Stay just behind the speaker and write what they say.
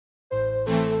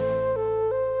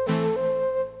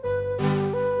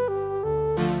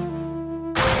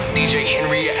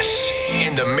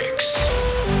In the mix.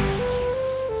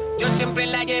 Yo siempre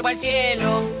la llevo al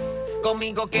cielo.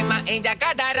 Conmigo quema ella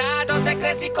cada rato. Se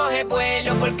crece y coge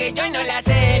vuelo porque yo no la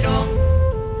celo.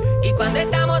 Y cuando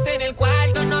estamos en el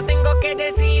cuarto no tengo que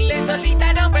decirle,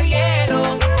 solita rompe el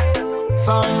hielo.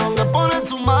 Sabe dónde pone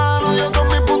su mano, yo con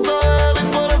mi punto débil,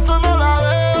 por eso no la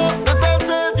dejo. Desde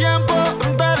hace tiempo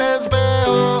frente al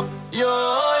espejo.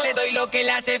 Yo le doy lo que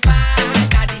le hace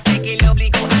falta. Dice que le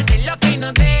obligo a hacer lo que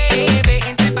no debe.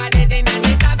 Entre paredes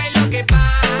nadie sabe lo que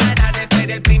pasa. Después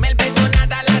del primer beso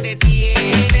nada la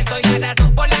detiene. Soy la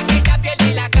razón por la que ella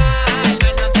pierde la calma.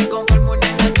 No se conforma,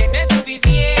 una no tiene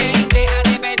suficiente. A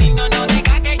repetir no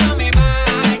deja que yo me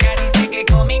vaya. Dice que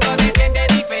conmigo se siente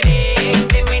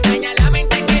diferente. Me daña la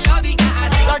mente que lo diga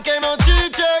así. la que no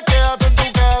chiche, quédate en tu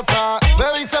casa.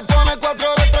 Baby se pone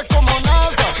 4 letras como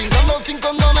NASA. Chingando sin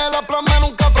condones, las plasmas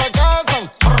nunca fracasan.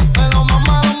 Me lo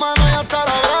mama la mano y hasta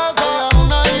la brasa. Ella es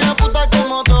una hija puta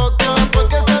como Tokio. Después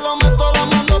que se lo meto la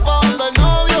mando pa' donde el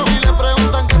novio. Y le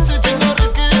preguntan que si chingo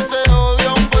rico y dice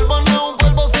obvio. Un polvo no es un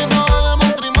polvo sino de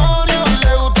matrimonio. Y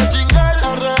le gusta chingar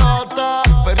la arrebata.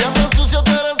 Perreando sucio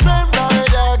tú eres senda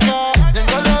bellaca.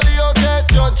 Tengo lo digo que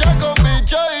chocha con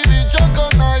bicho y bicho con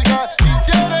nalga. Y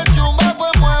si eres chumba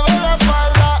pues mueve la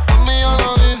falda. Conmigo no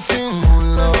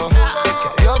disimulo. Que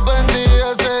Dios bendiga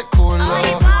ese culo.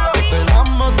 Te la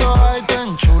moto ahí te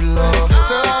enchulo.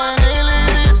 Se va a venir y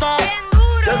grita.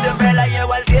 Yo siempre la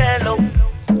llevo al cielo.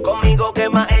 Conmigo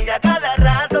quema ella cada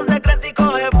rato. Se crece y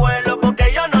coge vuelo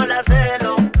porque yo no la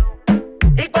celo.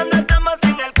 Y cuando estamos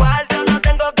en el cuarto no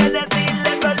tengo que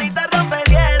decirle, solita rompe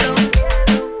el hielo.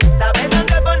 Sabe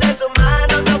dónde pone su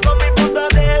mano, toco mi punto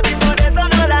débil, por eso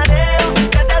no la dejo.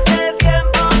 Desde hace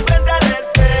tiempo frente al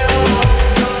espejo.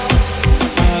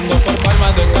 Ando por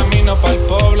palmas de camino pa'l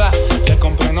Pobla. Le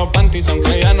compré unos panties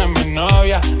aunque ella no es mi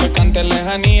novia. Le canté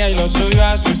lejanía y lo subió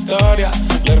a su historia.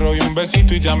 Le robé un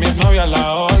besito y ya mi exnovia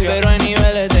la odia. Pero hay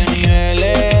niveles de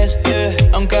niveles, yeah.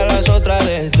 Aunque a las otras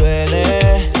les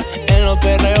duele. En los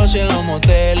perreos y en los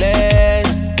moteles.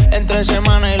 Entre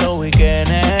semana y los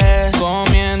weekends.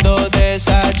 Comiendo de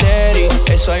esa cherry.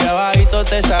 Eso allá abajito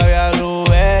te sabe a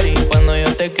blueberry. Cuando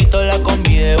yo te quito la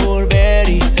combi de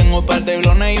Burberry. Tengo un par de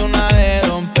blones y una de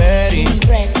Don Perry.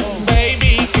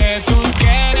 Baby, que tú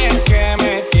tienes que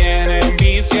me tienes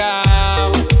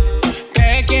viciado.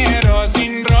 Te quiero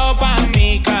sin ropa en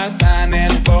mi casa en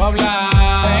el Pobla.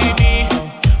 Baby,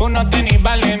 unos tenis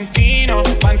Valentino,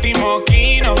 panty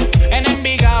Moquino. En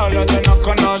Envigado los dos nos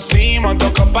conocimos.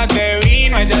 2 copas de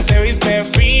vino, ella se viste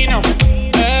fino.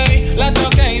 Ey, la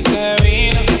toqué y se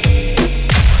vino.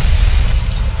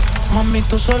 Mami,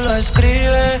 tú solo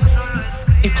escribe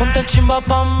y ponte chimba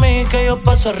pa' mí, que yo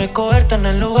paso a recogerte en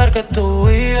el lugar que tú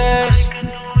vives.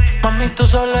 Mami, tú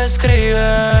solo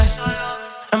escribe,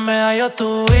 en Medallo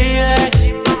tú vives.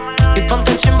 Y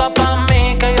ponte chimba pa'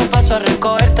 mí, que yo paso a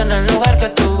recogerte en el lugar que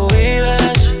tú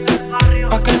vives.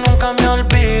 Pa' que nunca me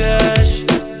olvides.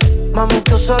 Mami,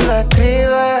 tú solo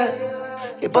escribes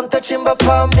y ponte chimba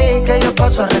pa' mí, que yo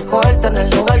paso a recogerte en el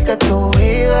lugar que tú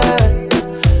vives.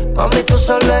 Mami, tú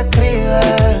solo escribes,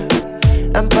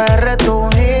 en PR tú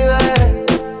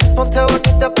vives. Ponte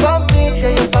bonita pa' mí,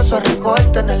 que yo paso a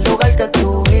recogerte en el lugar que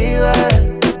tú vives.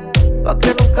 Pa'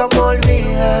 que nunca me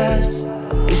olvides.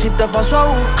 Y si te paso a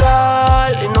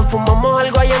buscar y nos fumamos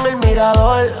algo allá en el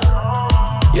mirador,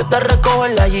 yo te recojo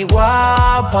en la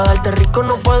yigua. Pa' darte rico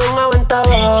no puedo un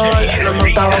aventador. La nota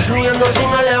estaba subiendo sin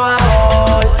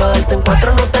elevador. Pa' darte en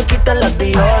 4 no te quites la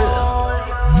Dior.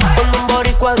 Cuando un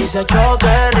boricua dice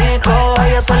choque rico,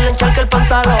 ella se le encharca el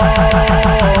pantalón.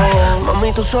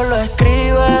 Mami, tú solo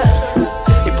escribes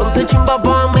y ponte chimba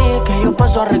pa' mí, que yo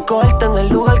paso a recogerte en el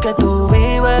lugar que tú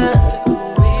vives.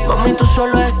 Mami, tú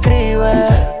solo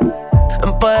escribes,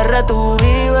 en PR tú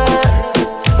vives.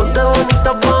 Ponte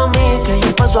bonita pa' mí, que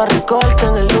yo paso a recogerte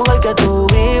en el lugar que tú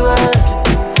vives.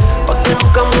 Pa' que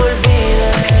nunca me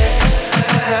olvides.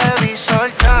 Te vi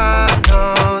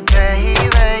soltándote y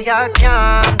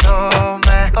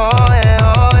bellaqueándome. Oe,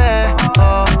 oe,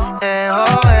 oe,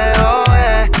 oe,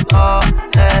 oe, oe.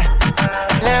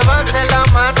 Levanten la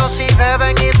mano si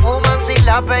beben y fuman, si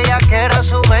las bellaqueras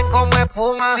suben como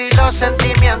espuma, si los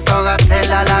sentimientos gasten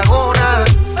la laguna.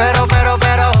 Pero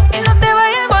y no te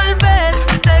vayas a volver.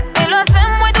 Sé que lo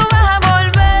hacemos y tú vas a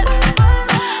volver.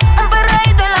 Un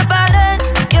perreíto en la pared.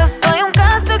 Yo soy un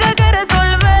caso que hay que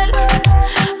resolver.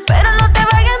 Pero no te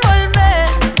vayas a volver.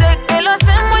 Sé que lo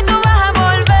hacemos y tú vas a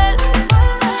volver.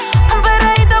 Un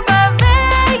perreíto pa'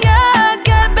 bella,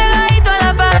 que pegadito a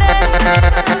la pared.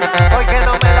 porque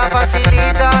no me la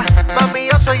facilita. Mami,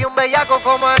 yo soy un bellaco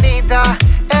como Anita.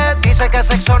 Dice que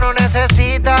sexo no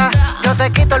necesita. Yo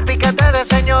te quito el piquete de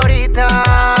señorita.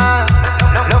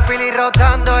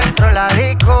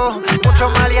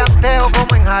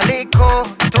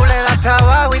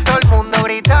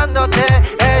 gritándote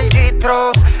el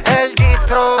distro, el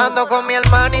distro. Ando con mi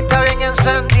hermanita bien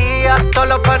encendida. Todos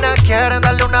los panas quieren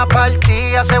darle una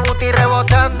partida. Se booty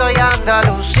rebotando y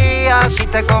Andalucía. Si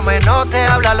te come no te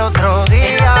habla el otro día.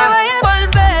 Y no te vayas a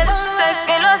volver. Sé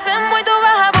que lo hacemos y tú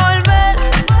vas a volver.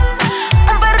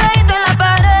 Un perreíto en la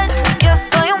pared. Yo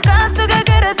soy un caso que hay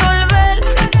que resolver.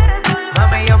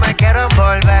 Mami, yo me quiero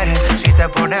envolver. Si te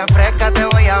pones fresca te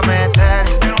voy a meter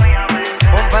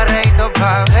un perreíto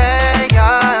pa'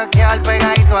 bella, que al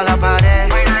pegadito a la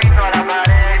pared.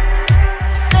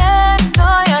 Sexo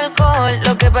y alcohol,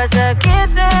 lo que pasa aquí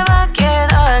se va a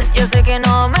quedar. Yo sé que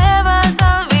no me vas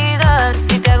a olvidar.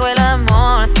 Si te hago el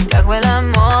amor, si te hago el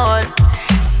amor.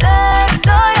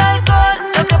 Sexo y alcohol,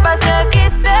 lo que pasa aquí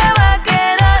se va a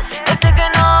quedar. Yo sé que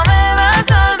no me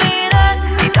vas a olvidar.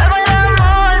 Si te hago el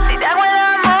amor, si te hago el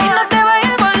amor. Y no te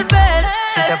vayas a volver.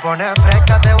 Si te pones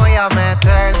fresca te voy a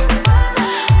meter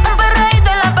un perreíto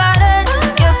en la pared.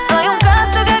 Yo soy un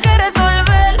caso que hay que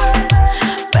resolver.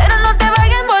 Pero no te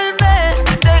vayas a volver.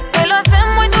 Sé que lo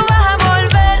hacemos y tú vas a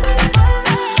volver.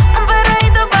 Un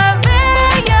perreíto pa'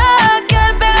 bella, que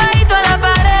al pegadito a la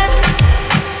pared.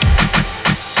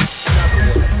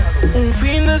 Un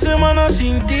fin de semana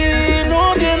sin ti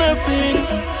no tiene fin.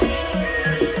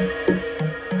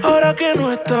 Ahora que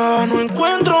no estás, no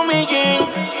encuentro mi jean.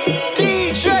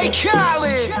 DJ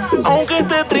Khaled. Aunque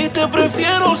esté triste,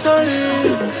 prefiero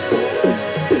salir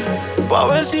pa'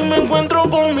 ver si me encuentro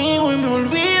conmigo y me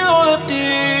olvido de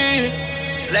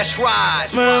ti. Let's ride.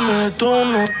 Me meto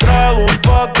unos tragos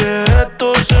pa' que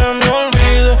esto se me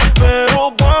olvide.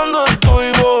 Pero cuando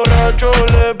estoy borracho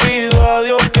le pido a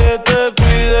Dios que te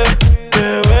cuide.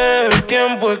 Bebé, el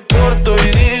tiempo es corto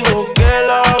y digo que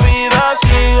la vida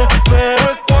sigue.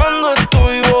 Pero es cuando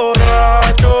estoy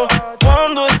borracho,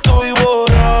 cuando estoy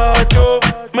borracho.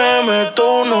 Me meto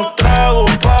unos tragos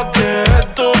pa' que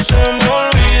esto se me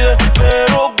olvide.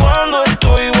 Pero cuando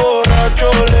estoy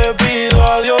borracho le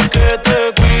pido a Dios que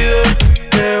te cuide.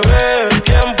 Bebé, el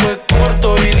tiempo es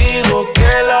corto y digo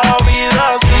que la vida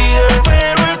sigue.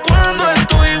 Pero es cuando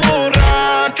estoy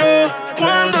borracho,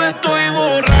 cuando estoy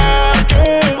borracho.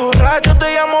 Borracho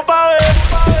te llamo pa' ver,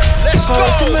 pa'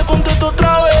 ver si me contesto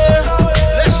otra vez.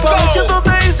 Pa' ver si esto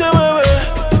te dice bebé.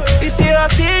 Y si es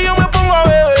así yo me pongo a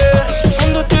beber.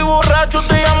 Cuando estoy borracho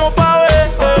te llamo pa' ver,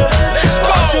 pa' ver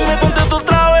si me contesto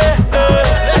otra vez. Pa' ver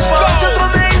si otro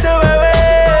te dice bebé.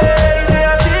 Y si es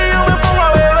así yo me pongo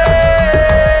a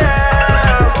beber.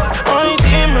 Ay,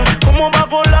 dime, ¿cómo va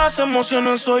con las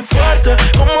emociones? Soy fuerte,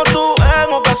 como tú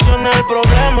en ocasiones. El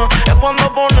problema es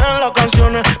cuando ponen las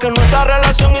canciones. Que en nuestra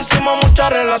relación hicimos muchas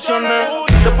relaciones.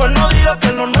 Después no digas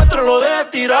que lo nuestro lo dejé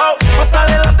tirado. Más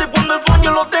adelante cuando el phone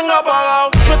yo lo tenga apagado.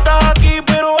 No estás aquí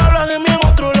pero hablas de mí en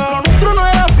otro lado. Lo nuestro no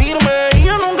era firme y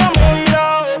yo nunca me he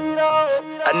virado.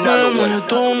 Me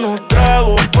meto unos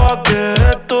tragos pa' que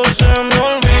esto se me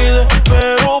olvide.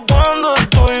 Pero cuando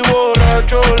estoy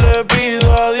borracho le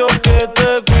pido a Dios que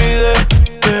te cuide.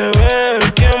 Bebé,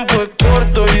 el tiempo es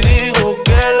corto y digo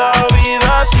que la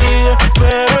vida sigue.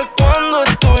 Pero es cuando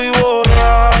estoy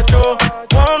borracho,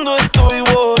 cuando estoy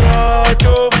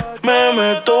borracho. Me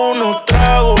meto unos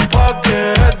tragos pa'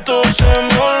 que esto se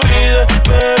me olvide.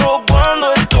 Pero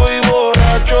cuando estoy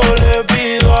borracho le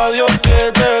pido a Dios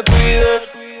que te cuide.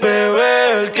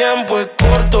 Bebé, el tiempo es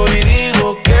corto y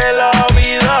digo que la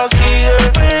vida sigue.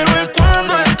 Pero es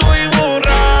cuando estoy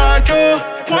borracho,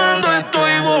 cuando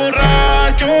estoy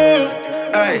borracho.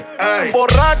 Ey, ey.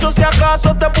 Borracho si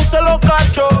acaso te puse los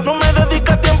cachos. No me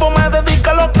dedica tiempo, me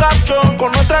dedica los cachos.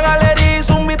 Con nuestra galería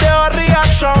hice un video de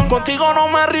reaction. Contigo no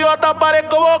me río, hasta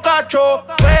parezco bocacho.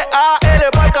 P.A.L.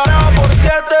 pa'l carajo por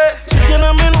 7. Si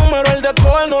tienes mi número, el de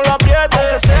coger no lo apriete.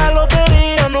 Aunque sea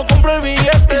lotería, no compro el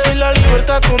billete. Y si la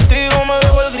libertad contigo me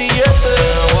dejo el grillete.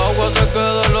 De guagua se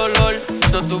queda el olor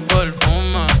de tu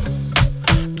perfume.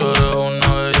 Tú eres una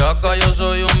bellaca, yo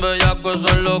soy un bellaco, eso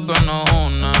es lo que nos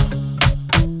une.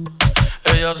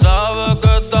 Ella sabe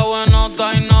que está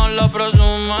buenota y no la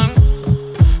presumen.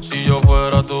 Si yo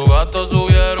fuera tu gato,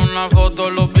 subiera una foto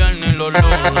los viernes y los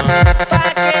lunes.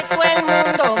 Pa' que todo el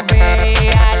mundo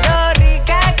vea lo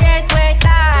rica que tú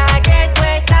estás, que tú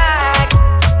estás.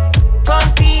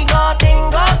 Contigo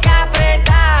tengo que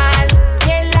apretar. Y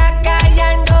en la calle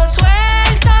ando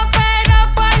suelto, pero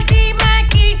por ti me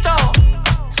quito.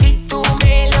 Si tú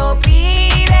me lo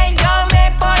pides, yo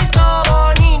me porto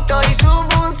bonito y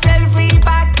subo un selfie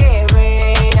pa' que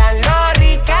vean lo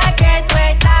rica que tú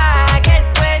estás, que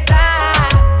tú estás.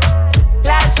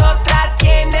 Las otras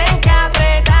tienen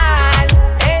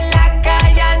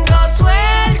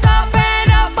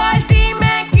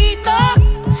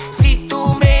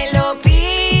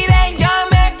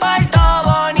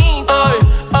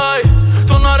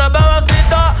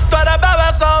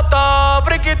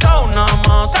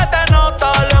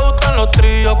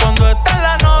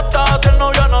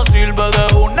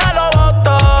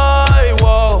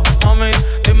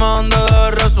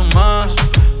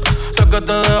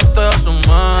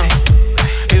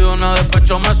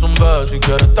zumbé. Si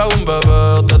quieres te hago un bebé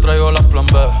o te traigo las plan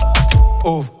B.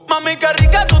 Mami, qué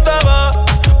rica tú te ves.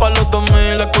 Pa' los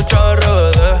 2000 escucha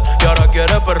RBD. Y ahora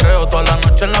quiere perreo toda la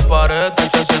noche en la pared.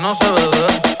 Si no se ve.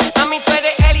 Mami, tú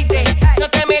eres élite, no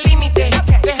te me limites.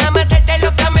 Déjame hacerte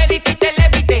lo que amerite y te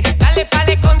levite. Dale pa'l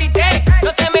escondite,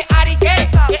 no te me ariques.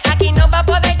 Que aquí no va a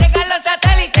poder llegar los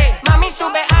satélites. Mami,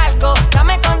 sube algo,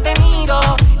 dame contenido.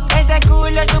 Ese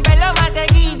culo súbelo más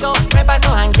seguido. Me paso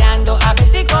jangueando a ver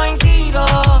si coincido.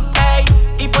 Ey,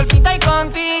 y por fin estoy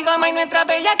contigo. May, nuestra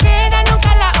bellaquera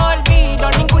nunca la olvido.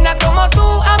 Ninguna como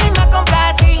tú a mí me ha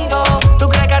complacido. Tú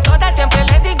crees que a todas siempre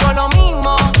les digo lo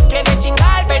mismo. Quieres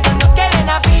chingar pero no quieren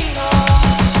afino.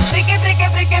 Friki, friki,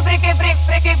 friki, friki, friki,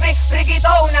 friki, friki,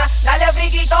 frikitona, dale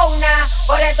frikitona.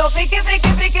 Por eso friki, friki,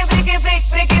 friki, friki, friki,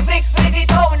 friki, friki,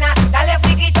 frikitona, dale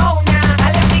frikitona,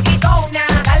 dale frikitona,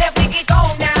 dale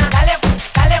frikitona, dale,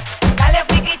 dale, dale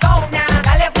frikitona,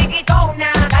 dale frikitona,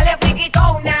 dale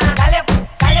frikitona, dale,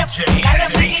 dale, dale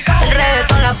frikitona. El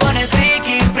reggaetón la pone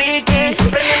friki, friki,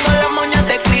 prendiendo las moñas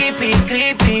de creepy,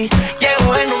 creepy.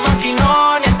 Llegó en un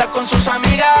maquinón y está con sus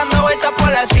amigas dando vueltas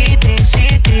por la city,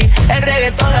 city. El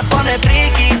reggaetón la pone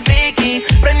friki, friki,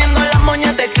 prendiendo las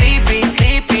moñas de creepy,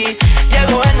 creepy.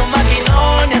 Llegó en un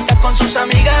maquinón y está con sus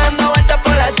amigas dando vueltas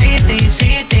por la city,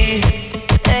 city.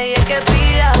 Ella que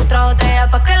pida otra botella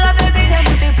pa' que las baby se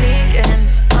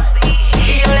multipliquen.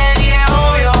 Y yo le dije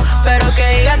obvio, pero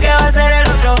que diga que va a ser el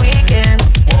otro weekend.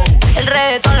 El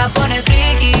reggaetón la pone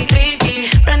friki, friki,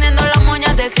 prendiendo las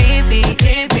moñas de creepy,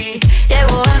 creepy.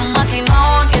 Llegó en un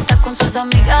maquinón y está con sus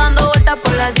amigas dando vueltas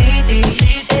por la city.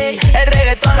 El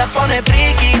reggaetón la pone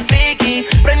friki, friki,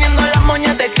 prendiendo las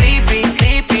moñas de creepy,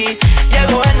 creepy.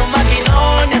 Llegó en un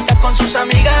maquinón y está con sus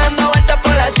amigas dando vueltas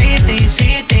por la city,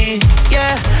 city.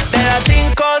 Yeah, de las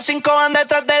 5 van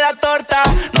detrás de la torta.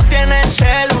 No tienen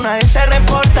cel, nadie se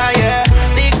reporta, yeah.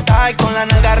 Tic-tac con la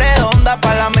nalga redonda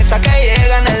pa' la mesa que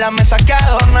llegan, en la mesa que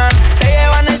adornan. Se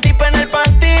llevan el tip en el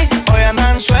panty, hoy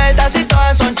andan sueltas y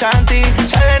todas son chanty.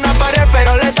 Salen a parir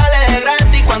pero le sale de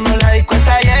gratis cuando la disco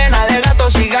está llena de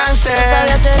gatos y gánster. No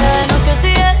sabía si era de noche o si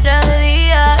era de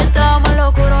día. Estábamos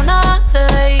locos, nada se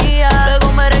veía.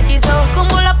 Luego me requisó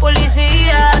como la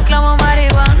policía. Clamo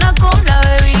marihuana con la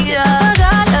bebida.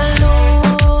 Apaga la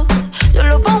luz, yo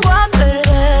lo pongo a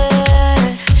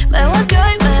perder. Me volteó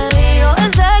y me dijo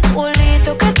ese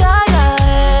culito que talla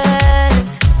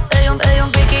es. Pedí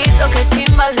un piquito que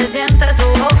chimba se siente su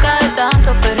boca de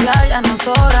tanto perrear. Ya no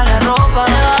sobra la ropa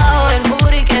debajo del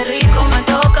booty. Qué rico me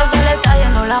toca, se le está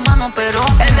yendo la mano pero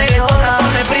el me reggaetón choca. la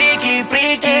pone friki,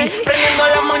 friki, prendiendo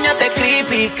las moñas de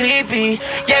creepy, creepy.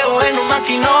 Llegó en un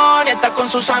maquinón y está con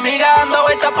sus amigas dando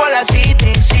vueltas por la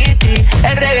city, city.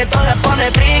 El reggaetón la pone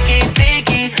friki,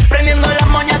 friki, prendiendo las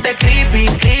moñas de creepy,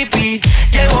 creepy.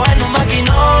 Llegó en un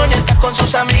maquinón y está con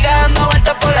sus amigas dando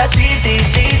vueltas por la city,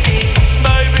 city.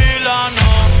 Baby, la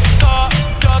nota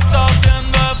ya está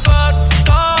haciendo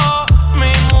efecto.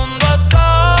 Mi mundo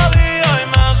está día y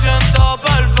me siento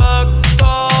perfecto.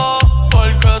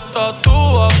 Porque estás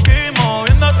tú aquí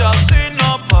moviéndote así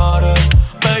no pares.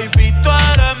 Baby, tú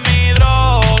eres mi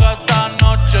droga, esta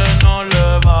noche no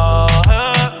le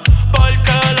bajes.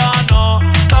 Porque la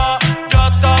nota ya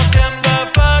está haciendo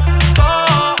efecto.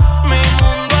 Mi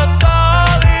mundo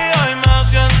está día y me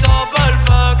siento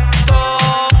perfecto.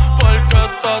 Porque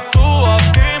estás tú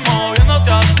aquí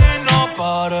moviéndote así no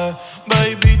pares.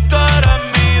 Baby, tú eres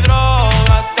mi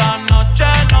droga, esta noche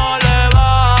no le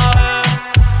bajes.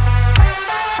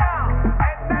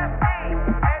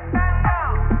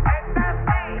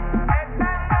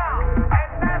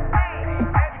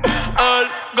 El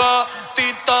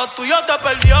gatito tuyo te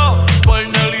perdió por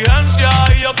negligencia.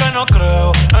 Y yo que no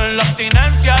creo en la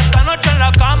abstinencia. Esta noche en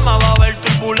la cama va a haber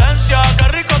turbulencia. Qué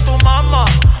rico tu mamá,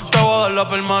 te voy a dar la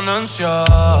permanencia.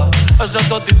 Ese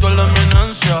totito es la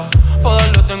eminencia. Pa'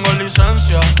 darle tengo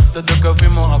licencia desde que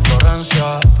fuimos a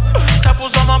Florencia. Se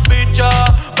puso más bicha,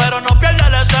 pero no pierde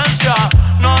la esencia.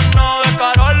 No, no, de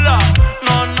Carola.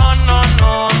 No, no, no,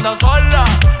 no, anda sola.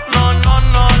 No, no,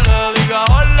 no, le diga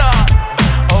hola.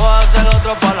 O va a ser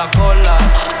otro pa' la cola.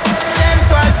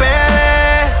 Sensual,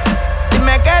 bebé,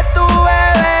 dime que tú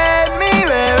bebes, mi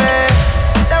bebé.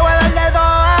 Te voy a dar de 2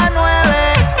 a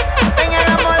 9. Ven,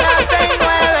 hagamos las 6,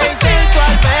 9 y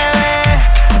sensual, bebé.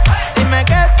 Dime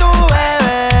que tú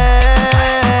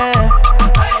bebes.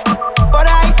 Por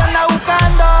ahí te anda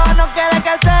buscando, no quiere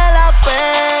que se la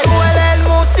pegue.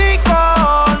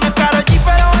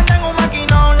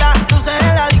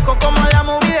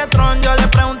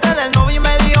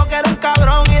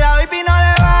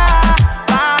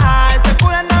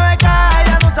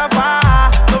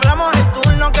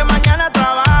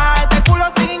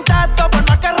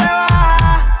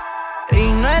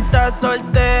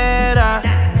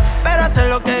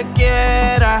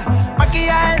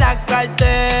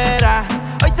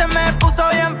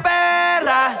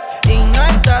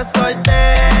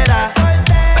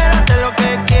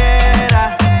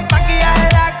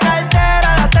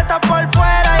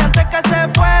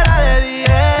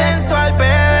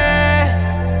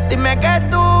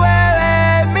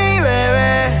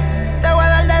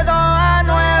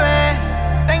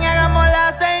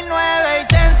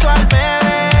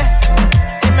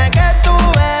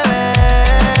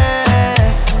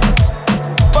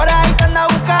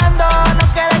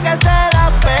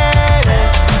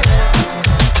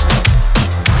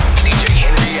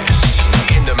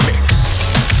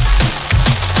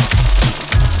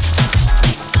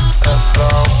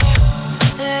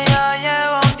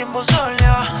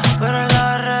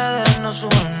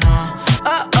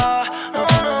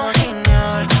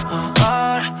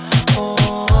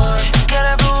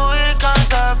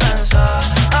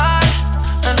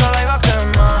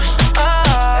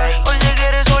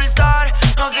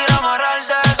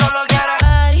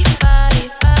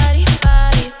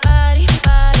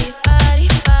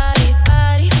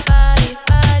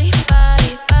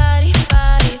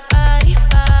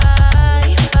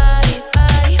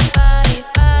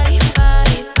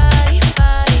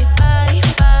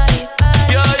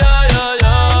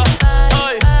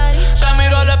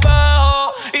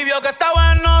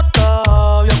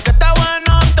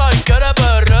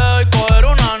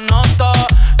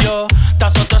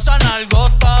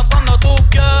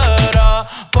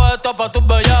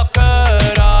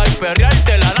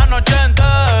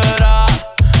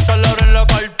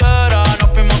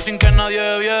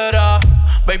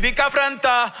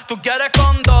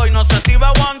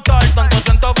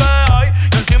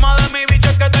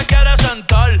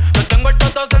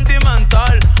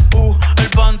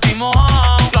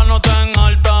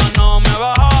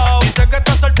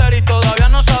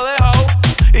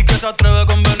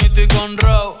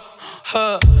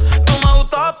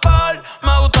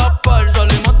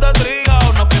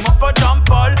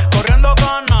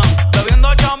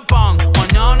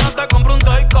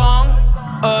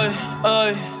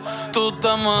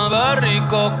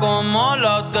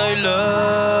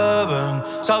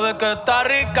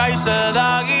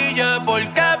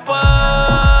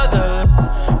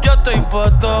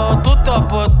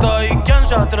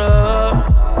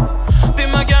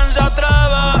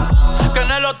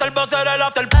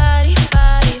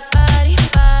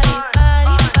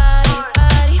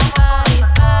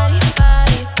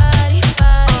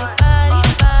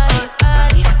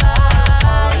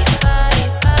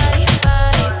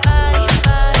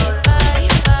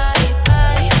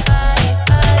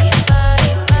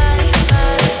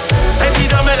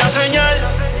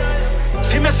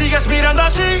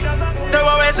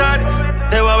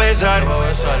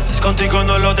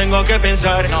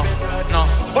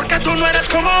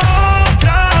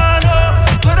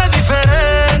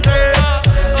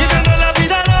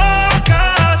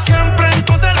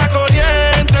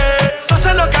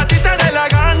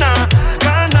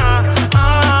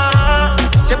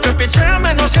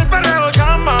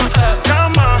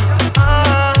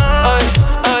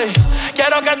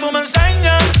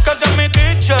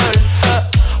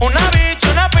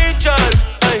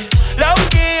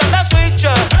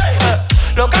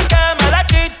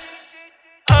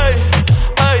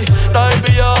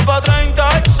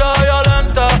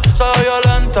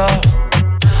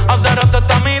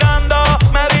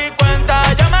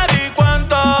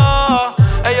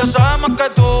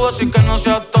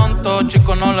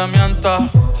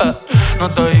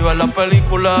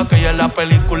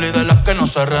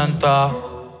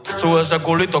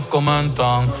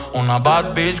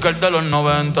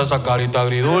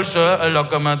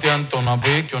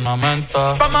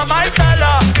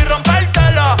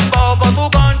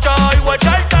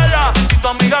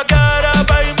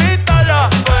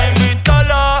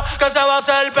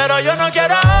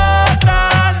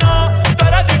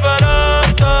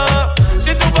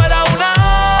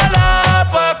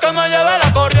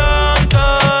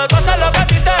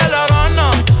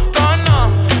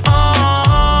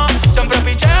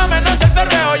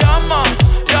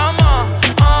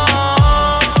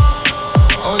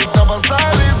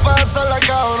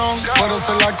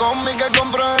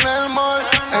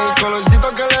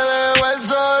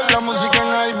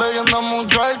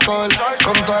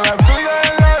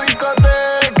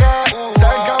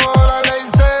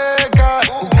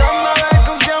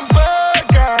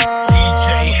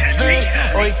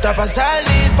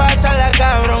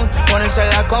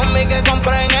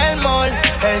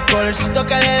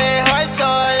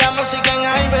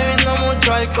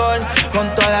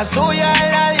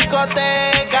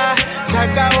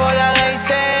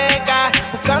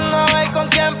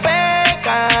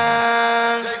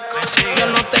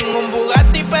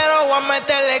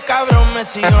 me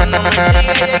sigue o no me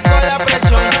sigue, y con la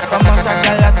presión. Vamos a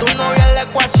sacarla a tu novia en la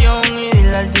ecuación y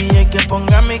dile al DJ que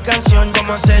ponga mi canción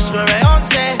como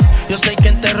 6911. Yo soy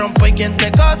quien te rompe y quien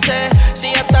te cose.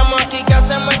 Si ya estamos aquí, ¿qué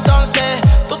hacemos entonces?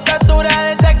 Tú estás dura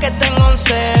desde que tengo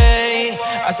 11.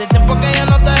 Hace tiempo que yo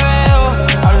no te veo.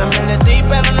 Hablan bien de ti,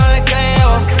 pero no les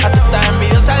creo. A tú estás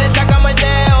envidiosa, le sacamos el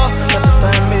dedo. No tú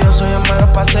estás envidioso, yo me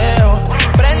lo paseo.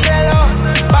 Préndelo,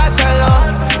 pásalo,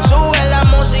 sube la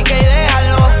música y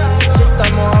déjalo. Si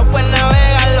estamos pues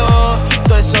navégalo.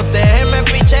 Todo eso déjeme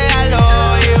pichéalo.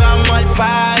 Y vamos al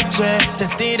parche. Te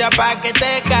tira pa' que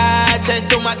te cache.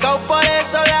 Tú me acabo por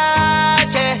eso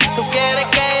lache. Tú quieres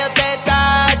que yo te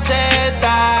tache,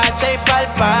 tache y pa'l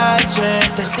parche.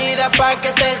 Te tira pa'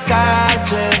 que te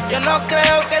cache. Yo no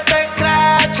creo que te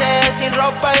crache. Sin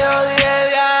ropa yo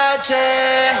dije DH.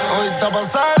 Hoy está pa'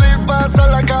 salir,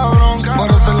 pásala cabrón. Por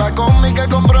eso la combi que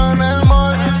compró en el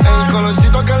mall. El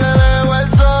colorcito que le dejo el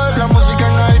sol. La música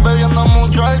en ahí bebiendo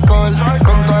mucho alcohol.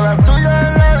 Con toda la suya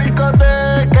en la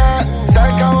discoteca. Se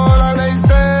acabó la ley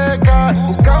seca.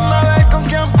 Buscando a ver con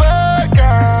quién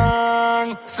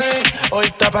pecan. Sí, hoy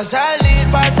está pa'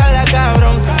 salir, pásala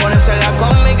cabrón. Ponerse la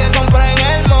combi que compré en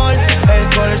el mall. El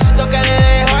colorcito que le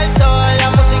dejo al sol. La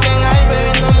música en ahí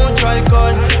bebiendo mucho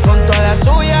alcohol. Con toda la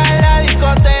suya en la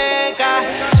discoteca.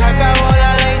 Se acabó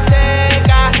la ley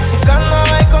seca. Buscando a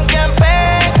ver con quién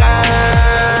peca.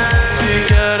 Si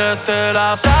quieres te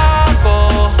la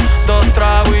saco. 2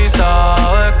 tragos y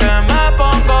sabes que me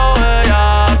pongo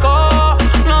bellaco.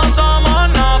 No somos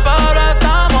nada, pero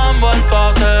estamos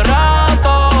envueltos hace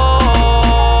rato.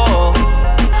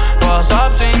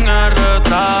 WhatsApp sin el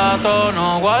retrato.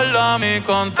 No guarda mi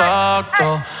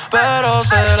contacto, pero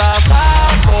se la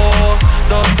saco.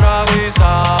 2 tragos y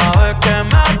sabes que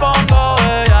me pongo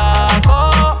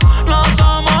bellaco. No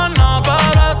somos nada,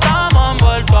 pero estamos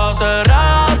envueltos hace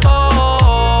rato.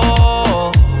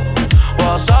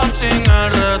 WhatsApp sin el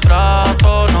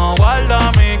retrato. No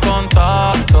guarda mi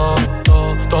contacto.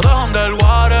 Todo es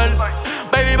underwater.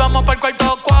 Baby, vamos pa'l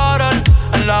cuarto quarter.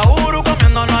 En la Uru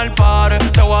comiéndonos al par.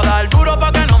 Te voy a dar duro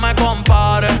pa' que no me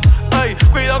compare. Ey,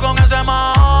 cuido con ese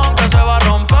man que se va a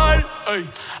romper. Ey,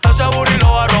 ese booty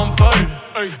lo va a romper.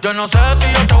 Ey, yo no sé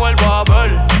si yo te vuelvo a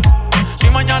ver. Si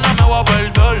mañana me voy a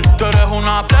perder. Tú eres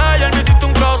una player, me hiciste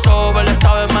un crossover.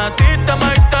 Esta vez metiste, me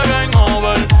diste game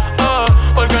over.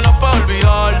 Porque no puedo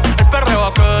olvidar el perreo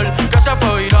aquel que se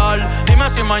fue viral. Dime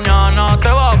si mañana te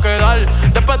va a quedar.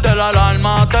 Después de la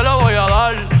alarma te lo voy a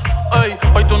dar. Ey,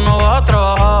 hoy tú no vas a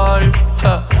trabajar.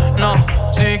 No,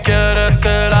 si quieres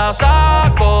te la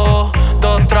saco.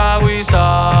 2 tragos y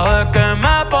sabes que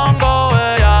me pongo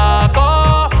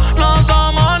bellaco. No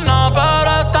somos nada,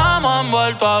 pero estamos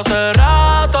envueltos hace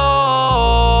rato.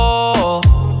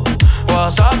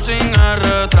 WhatsApp sin el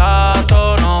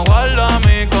retrato. No guarda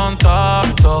mi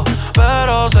contacto,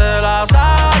 pero se la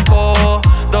saco.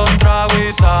 2 tragos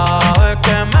y sabes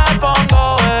que me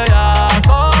pongo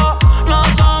bellaco. No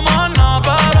somos nada,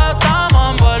 pero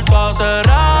estamos envueltos hace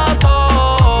rato.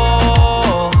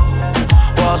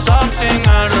 WhatsApp sin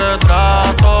el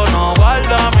retrato. No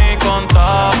guarda mi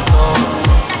contacto.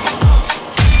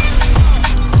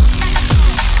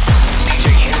 DJ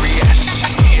Henry S.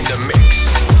 in the mix.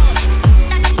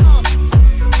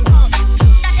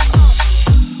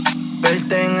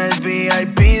 Verte en el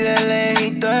VIP de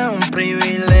lejito es un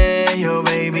privilegio,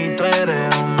 baby, tú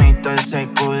eres un mito, ese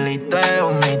culito es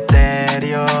un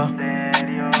misterio.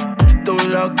 Tú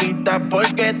lo quitas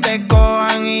porque te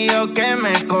cojan y yo que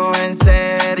me cojo en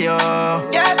serio.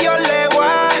 Y a Dios le voy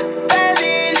a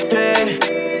pedir que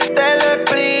te lo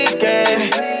explique,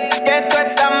 que tú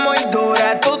estás muy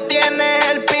dura, tú tienes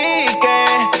el pique.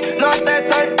 No te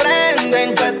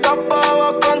sorprenden todos estos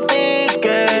bobos con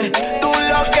tique. Tú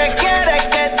lo que quieres es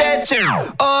que te echen.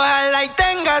 Ojalá y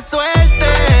tengas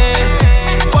suerte,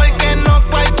 porque no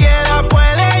cualquiera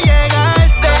puede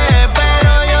llegarte.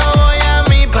 Pero yo voy a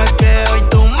mí pa' que hoy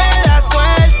tú me la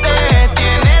sueltes.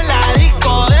 Tienes la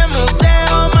disco de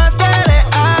museo, más tú eres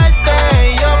arte.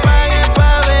 Y yo pagué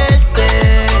pa' verte,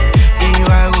 y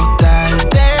va a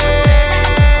gustarte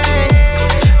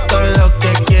todo lo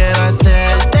que quiero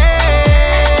hacerte.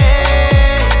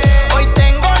 Hoy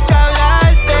tengo que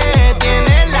hablarte.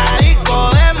 Tienes la disco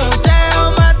de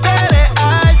museo, más tú eres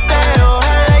arte.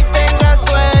 Ojalá y tengas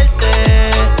suerte.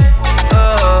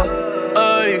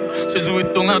 Ey, si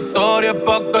subiste una historia es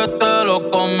pa' que te lo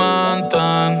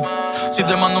comenten. Si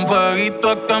te mando un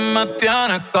fueguito es que me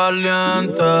tienes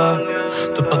caliente.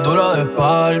 Tú estás dura de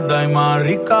espalda y más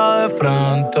rica de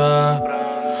frente.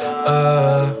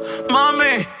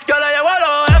 Mami, yo le llevo al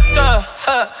oeste.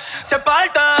 Si es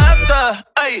parte este.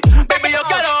 Ey, baby, yo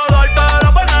quiero darte la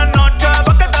buena noche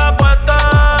pa' que te apuestes.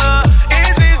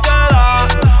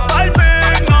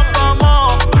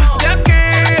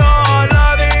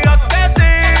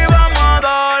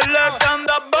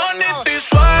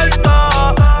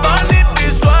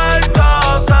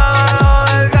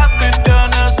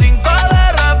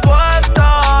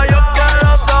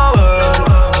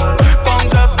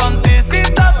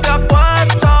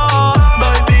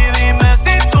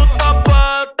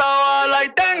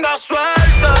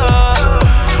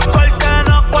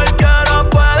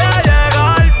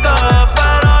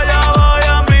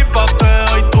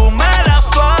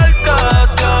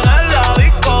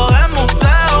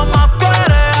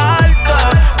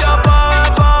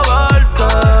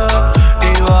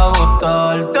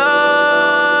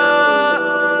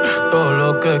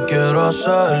 que quiero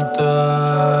hacerte.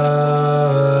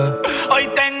 Hoy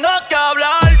tengo que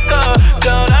hablarte.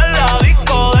 Quieres la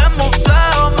disco de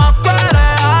museo, más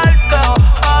quieres arte.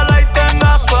 Ojalá y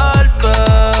tenga suerte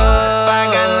pa'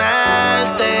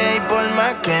 ganarte. Y por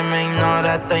más que me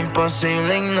ignoras, está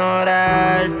imposible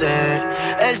ignorarte.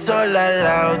 El sol al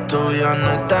lado tuyo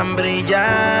no es tan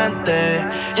brillante.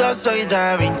 Yo soy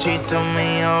Da Vinci, tú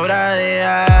mi obra de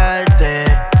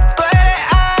arte.